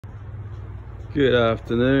Good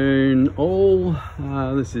afternoon all.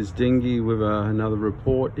 This is Dingy with another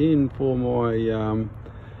report in for my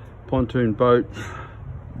pontoon boat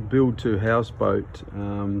build to houseboat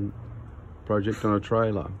project on a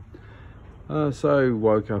trailer. So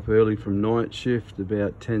woke up early from night shift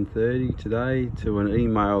about 10:30 today to an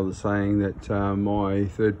email saying that my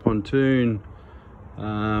third pontoon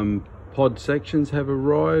pod sections have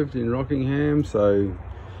arrived in Rockingham. So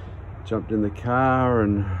jumped in the car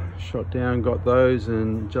and shot down, got those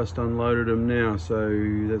and just unloaded them now. So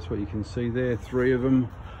that's what you can see there, 3 of them,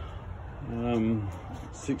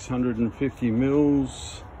 650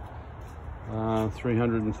 mils,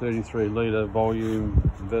 333 litre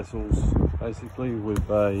volume vessels basically, with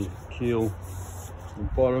a keel on the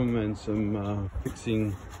bottom and some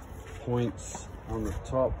fixing points on the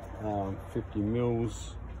top, 50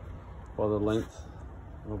 mils by the length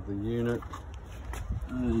of the unit.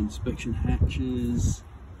 Inspection hatches,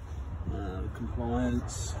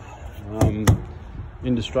 compliance,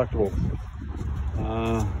 indestructible.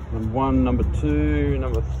 Number 1, number 2,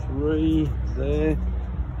 number 3 there,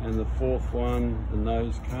 and the 4th one, the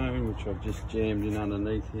nose cone, which I've just jammed in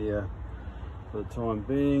underneath here for the time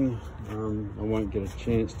being. I won't get a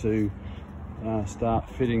chance to start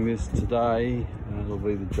fitting this today. It'll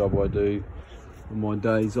be the job I do on my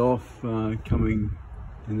days off coming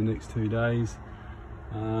in the next 2 days.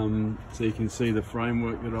 So you can see the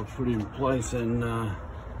framework that I've put in place and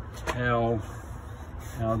how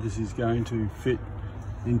this is going to fit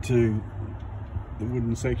into the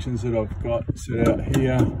wooden sections that I've got set out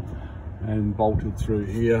here and bolted through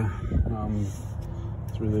here,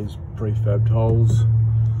 through these prefabbed holes.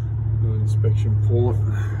 Inspection port.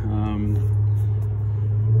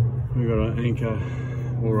 We've got an anchor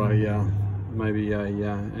or a maybe a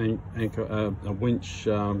anchor, a winch,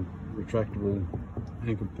 retractable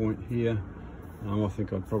anchor point here. I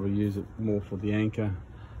think I'd probably use it more for the anchor.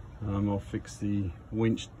 I'll fix the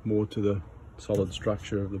winch more to the solid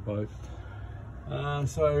structure of the boat.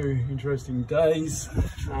 So interesting days.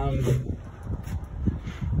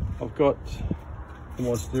 I've got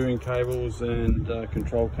my steering cables and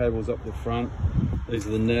control cables up the front. These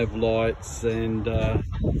are the nav lights and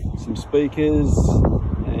some speakers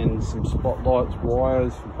and some spotlights,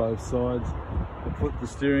 wires for both sides. I put the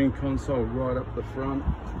steering console right up the front.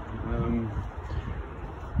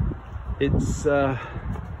 It's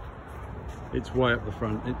way up the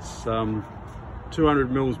front. It's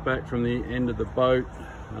 200 mils back from the end of the boat.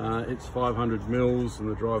 It's 500 mils, and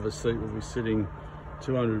the driver's seat will be sitting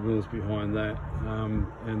 200 mils behind that,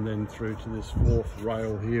 and then through to this 4th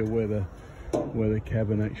rail here where the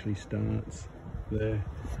cabin actually starts there.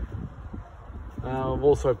 I've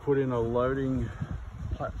also put in a loading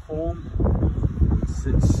platform. It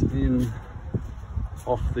sits in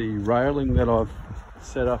off the railing that I've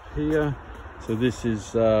set up here. So this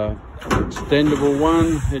is an extendable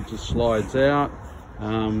one. It just slides out,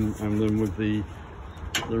 and then with the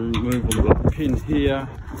removal of the pin here,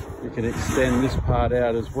 you can extend this part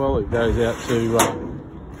out as well. It goes out to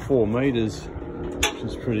 4 meters, which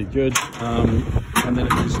is pretty good, and then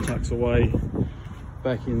it just tucks away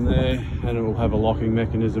back in there, and it will have a locking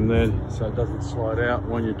mechanism there so it doesn't slide out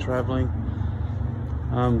when you're traveling.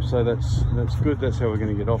 So that's good. That's how we're going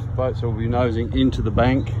to get off the boat. So we'll be nosing into the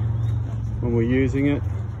bank when we're using it.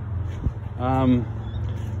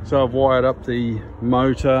 So I've wired up the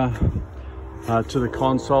motor to the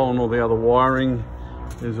console, and all the other wiring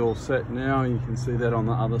is all set now. You can see that on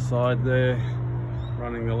the other side there,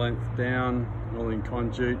 running the length down, all in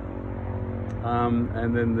conduit,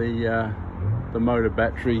 and then the motor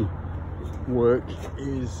battery work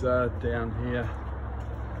is down here.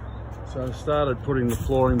 So I started putting the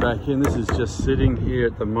flooring back in. This is just sitting here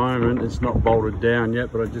at the moment. It's not bolted down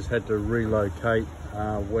yet, but I just had to relocate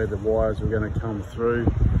where the wires were going to come through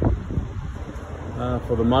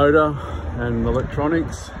for the motor and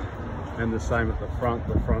electronics, and the same at the front.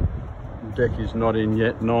 The front deck is not in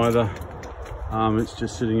yet neither. It's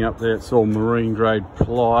just sitting up there. It's all marine grade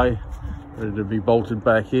ply, ready to be bolted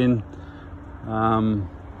back in,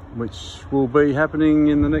 which will be happening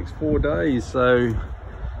in the next 4 days. So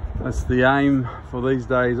that's the aim for these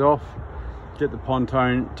days off. Get the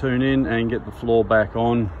pontoon in and get the floor back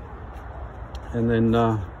on, and then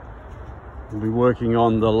we'll be working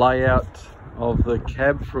on the layout of the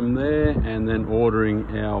cab from there, and then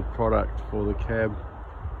ordering our product for the cab.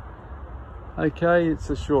 Okay, it's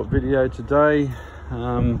a short video today.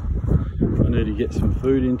 I need to get some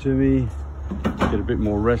food into me, get a bit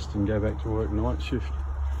more rest and go back to work night shift.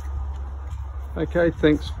 Okay,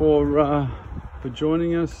 thanks for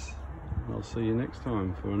joining us. I'll see you next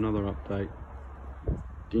time for another update.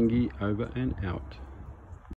 Dingy over and out.